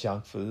 to eat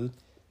junk food,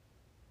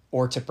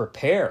 or to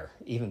prepare,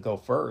 even go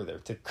further,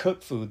 to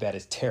cook food that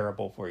is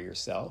terrible for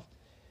yourself,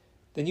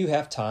 then you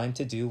have time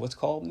to do what's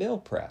called meal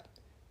prep.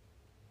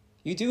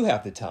 You do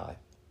have the time.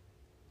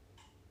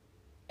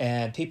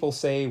 And people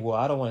say, "Well,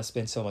 I don't want to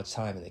spend so much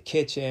time in the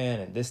kitchen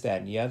and this, that,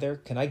 and the other."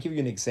 Can I give you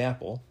an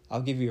example?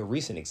 I'll give you a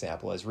recent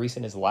example, as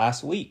recent as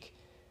last week,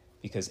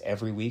 because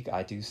every week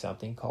I do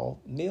something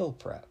called meal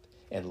prep.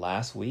 And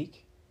last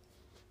week,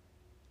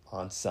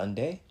 on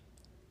Sunday,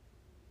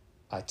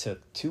 I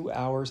took 2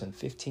 hours and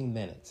 15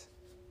 minutes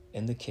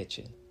in the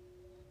kitchen.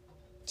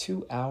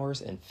 2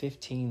 hours and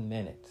 15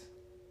 minutes.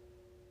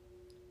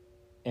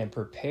 And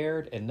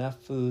prepared enough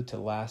food to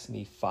last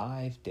me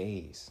 5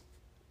 days.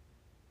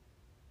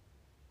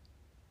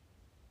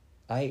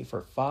 I ate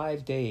for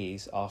 5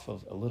 days off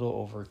of a little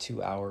over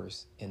 2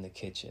 hours in the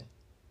kitchen.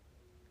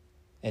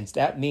 And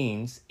that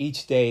means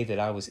each day that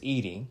I was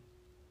eating,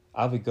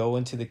 I would go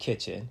into the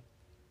kitchen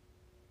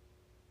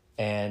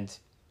and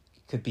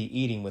could be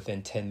eating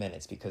within 10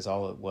 minutes, because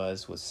all it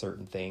was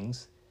certain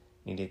things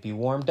needed to be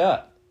warmed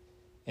up.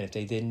 And if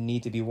they didn't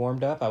need to be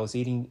warmed up, I was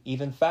eating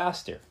even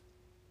faster.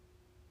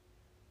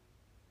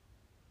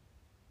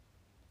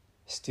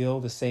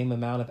 Still the same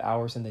amount of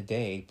hours in the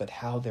day, but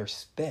how they're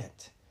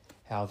spent,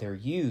 how they're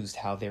used,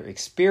 how they're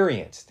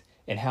experienced,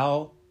 and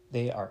how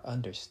they are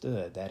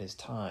understood. That is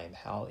time,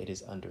 how it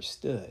is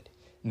understood,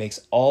 makes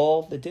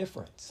all the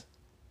difference.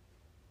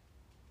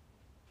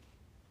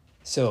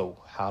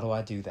 So how do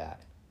I do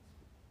that?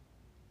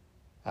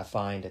 I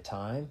find a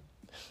time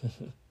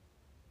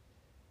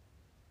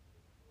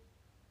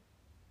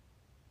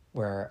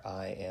where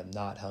I am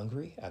not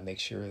hungry. I make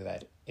sure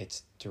that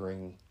it's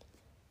during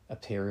a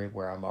period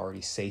where I'm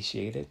already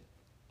satiated.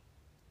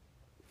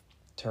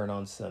 Turn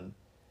on some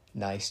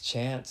nice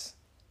chants,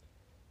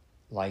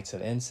 light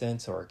some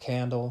incense or a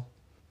candle,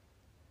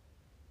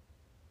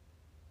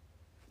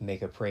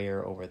 make a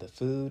prayer over the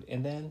food,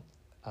 and then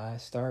I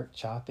start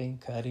chopping,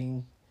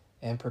 cutting,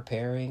 and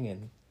preparing,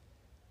 and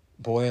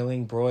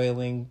boiling,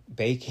 broiling,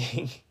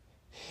 baking,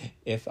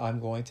 if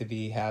I'm going to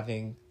be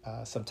having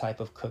some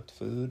type of cooked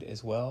food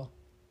as well.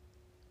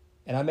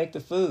 And I make the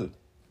food.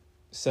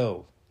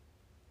 So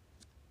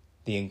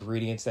the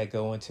ingredients that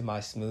go into my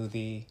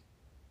smoothie,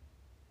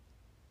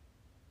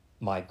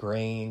 my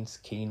grains,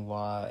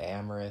 quinoa,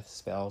 amaranth,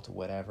 spelt,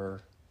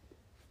 whatever,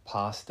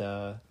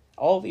 pasta,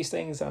 all these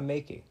things I'm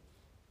making,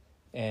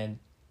 and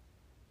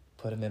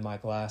put them in my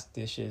glass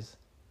dishes,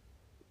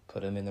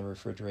 put them in the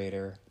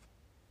refrigerator,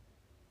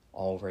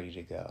 all ready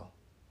to go.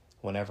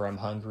 Whenever I'm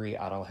hungry,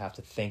 I don't have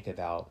to think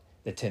about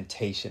the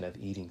temptation of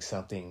eating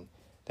something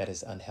that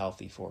is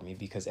unhealthy for me,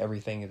 because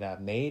everything that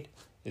I've made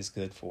is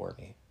good for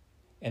me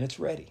and it's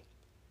ready.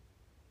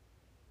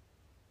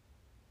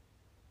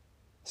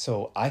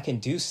 So I can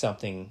do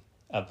something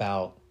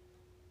about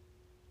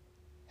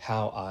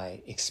how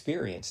I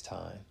experience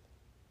time.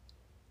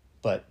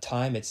 But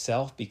time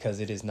itself, because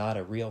it is not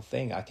a real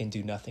thing, I can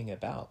do nothing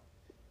about.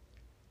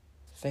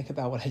 Think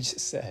about what I just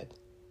said.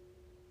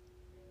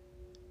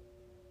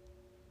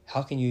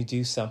 How can you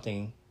do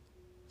something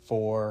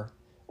for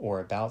or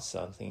about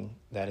something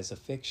that is a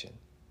fiction?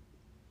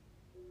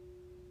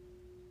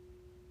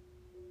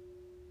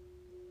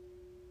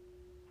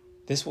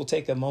 This will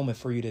take a moment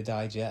for you to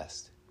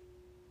digest.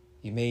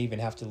 You may even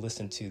have to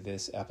listen to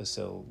this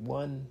episode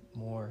one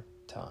more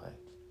time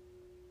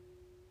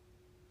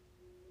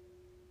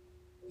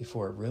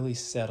before it really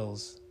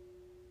settles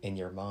in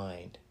your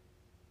mind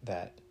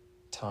that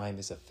time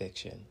is a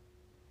fiction,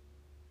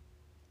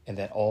 and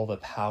that all the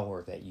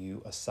power that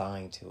you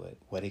assign to it,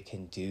 what it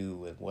can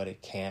do and what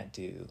it can't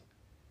do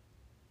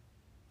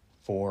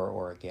for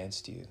or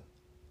against you,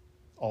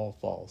 all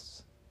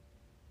false.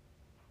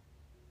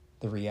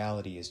 The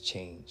reality is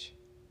change.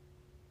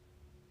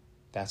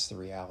 That's the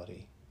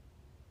reality.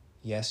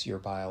 Yes, your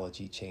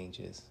biology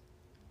changes.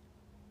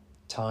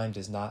 Time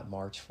does not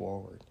march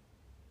forward.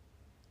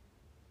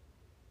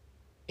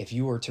 if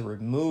you were to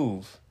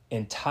remove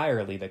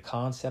entirely the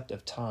concept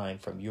of time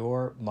from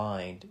your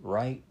mind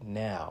right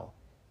now,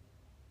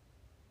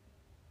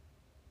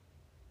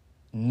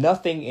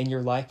 nothing in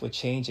your life would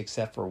change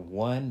except for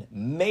one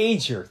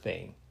major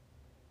thing,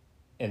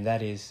 and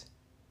that is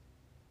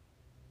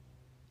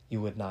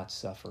you would not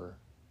suffer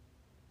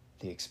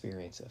the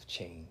experience of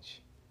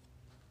change.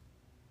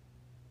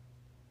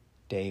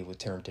 Day would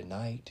turn to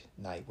night,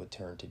 night would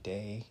turn to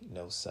day,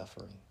 no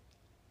suffering.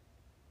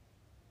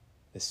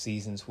 The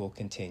seasons will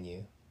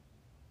continue.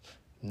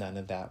 None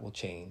of that will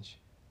change.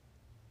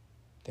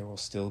 There will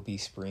still be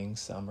spring,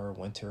 summer,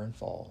 winter, and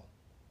fall.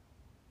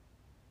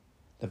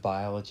 The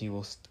biology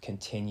will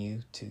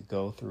continue to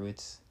go through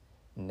its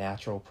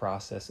natural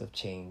process of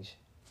change.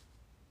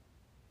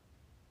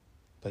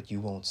 But you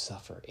won't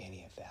suffer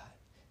any of that.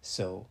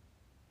 So,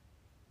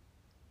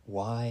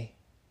 why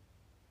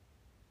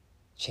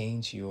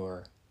change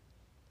your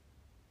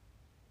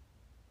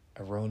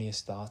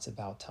erroneous thoughts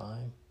about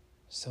time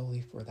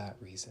solely for that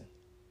reason?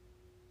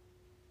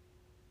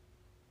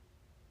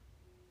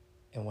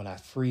 And when I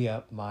free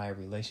up my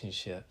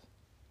relationship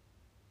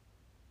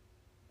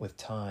with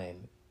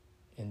time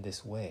in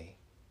this way,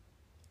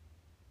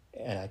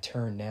 and I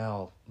turn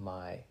now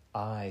my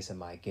eyes and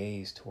my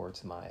gaze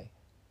towards my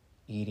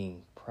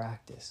eating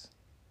practice,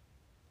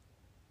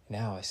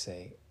 now I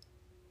say,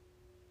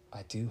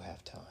 I do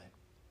have time.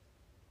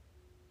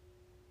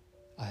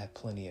 I have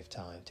plenty of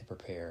time to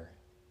prepare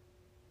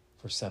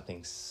for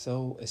something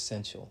so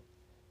essential,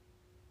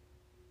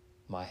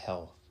 my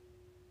health.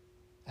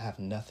 I have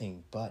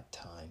nothing but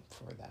time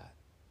for that.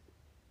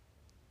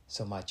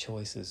 So my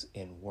choices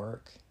in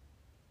work,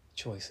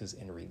 choices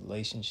in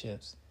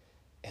relationships,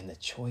 and the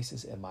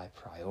choices in my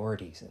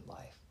priorities in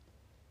life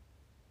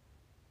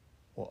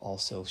will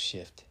also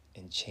shift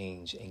and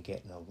change and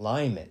get in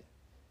alignment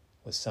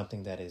with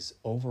something that is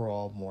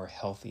overall more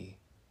healthy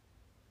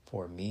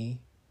for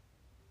me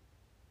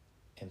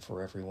and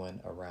for everyone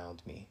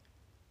around me.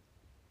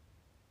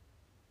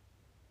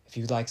 If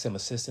you'd like some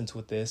assistance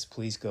with this,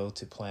 please go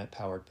to Plant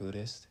Powered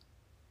Buddhist.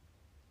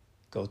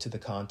 Go to the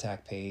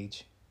contact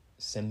page,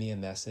 send me a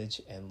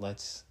message, and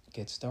let's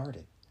get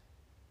started.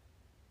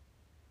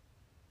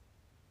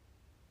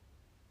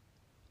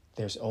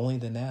 There's only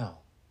the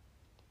now.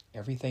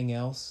 Everything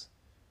else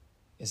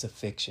is a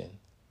fiction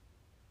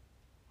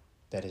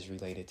that is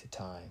related to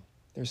time.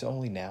 There's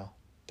only now.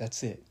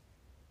 That's it.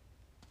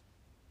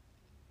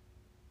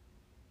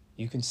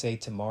 You can say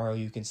tomorrow,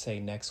 you can say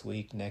next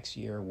week, next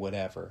year,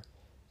 whatever.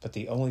 But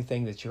the only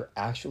thing that you're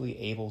actually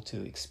able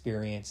to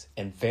experience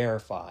and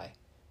verify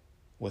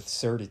with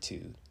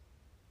certitude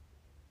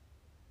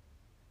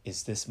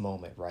is this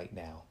moment right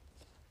now.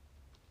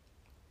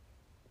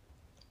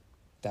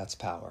 That's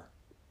power.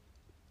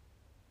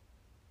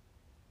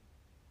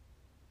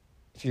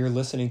 If you're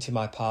listening to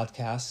my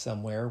podcast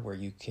somewhere where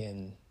you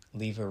can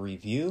leave a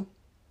review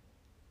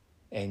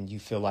and you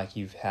feel like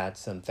you've had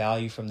some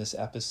value from this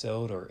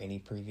episode or any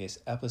previous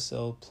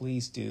episode,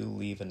 please do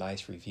leave a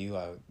nice review.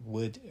 I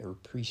would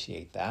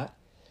appreciate that.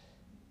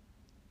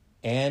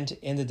 And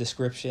in the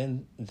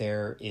description,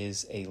 there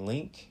is a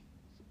link,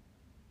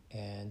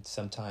 and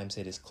sometimes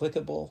it is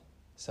clickable.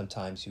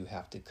 Sometimes you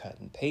have to cut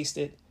and paste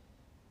it.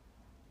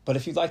 But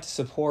if you'd like to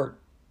support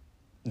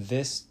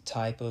this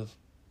type of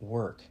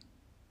work,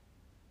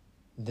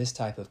 this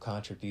type of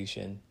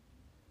contribution,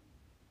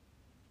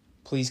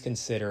 please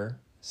consider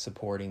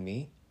supporting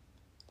me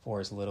for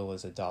as little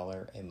as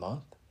 $1 a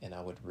month, and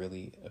I would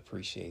really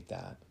appreciate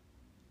that.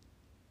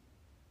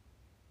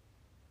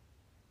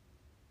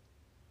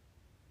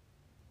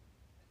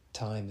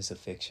 Time is a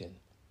fiction.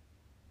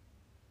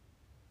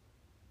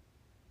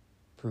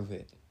 Prove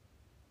it.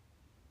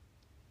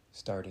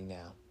 Starting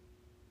now.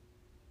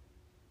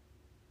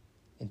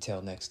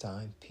 Until next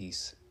time,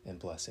 peace and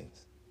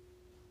blessings.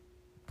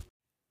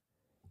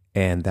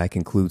 And that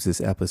concludes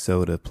this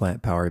episode of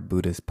Plant Powered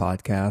Buddhist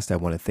Podcast. I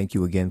want to thank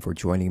you again for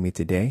joining me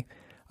today.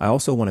 I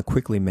also want to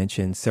quickly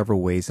mention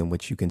several ways in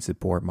which you can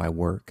support my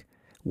work.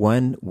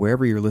 One,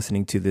 wherever you're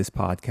listening to this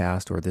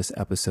podcast or this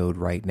episode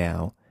right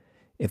now,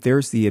 if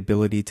there's the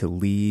ability to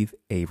leave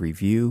a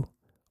review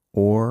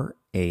or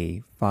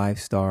a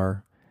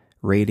 5-star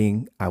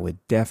rating, I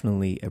would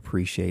definitely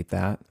appreciate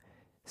that.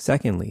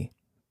 Secondly,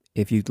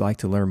 if you'd like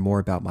to learn more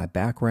about my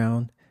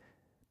background,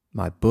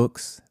 my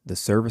books, the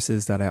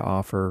services that I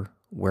offer,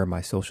 where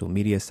my social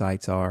media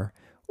sites are,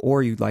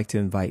 or you'd like to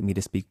invite me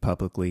to speak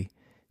publicly,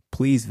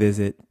 please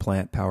visit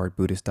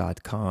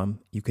plantpoweredbuddhist.com.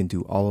 You can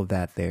do all of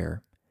that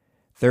there.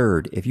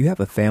 Third, if you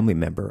have a family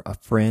member, a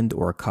friend,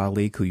 or a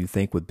colleague who you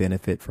think would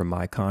benefit from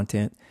my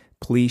content,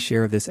 please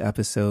share this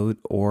episode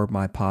or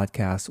my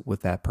podcast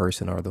with that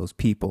person or those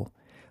people.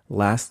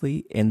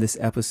 Lastly, in this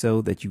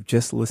episode that you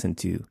just listened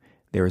to,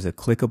 there is a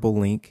clickable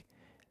link.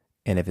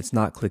 And if it's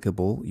not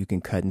clickable, you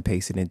can cut and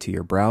paste it into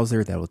your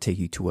browser. That will take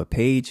you to a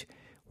page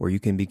where you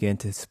can begin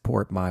to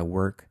support my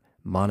work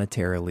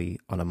monetarily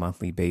on a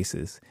monthly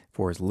basis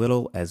for as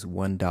little as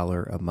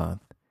 $1 a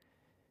month.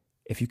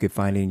 If you could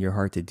find it in your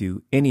heart to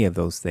do any of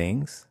those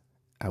things,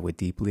 I would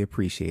deeply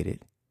appreciate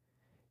it.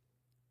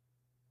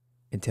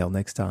 Until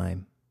next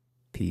time,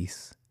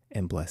 peace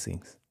and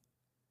blessings.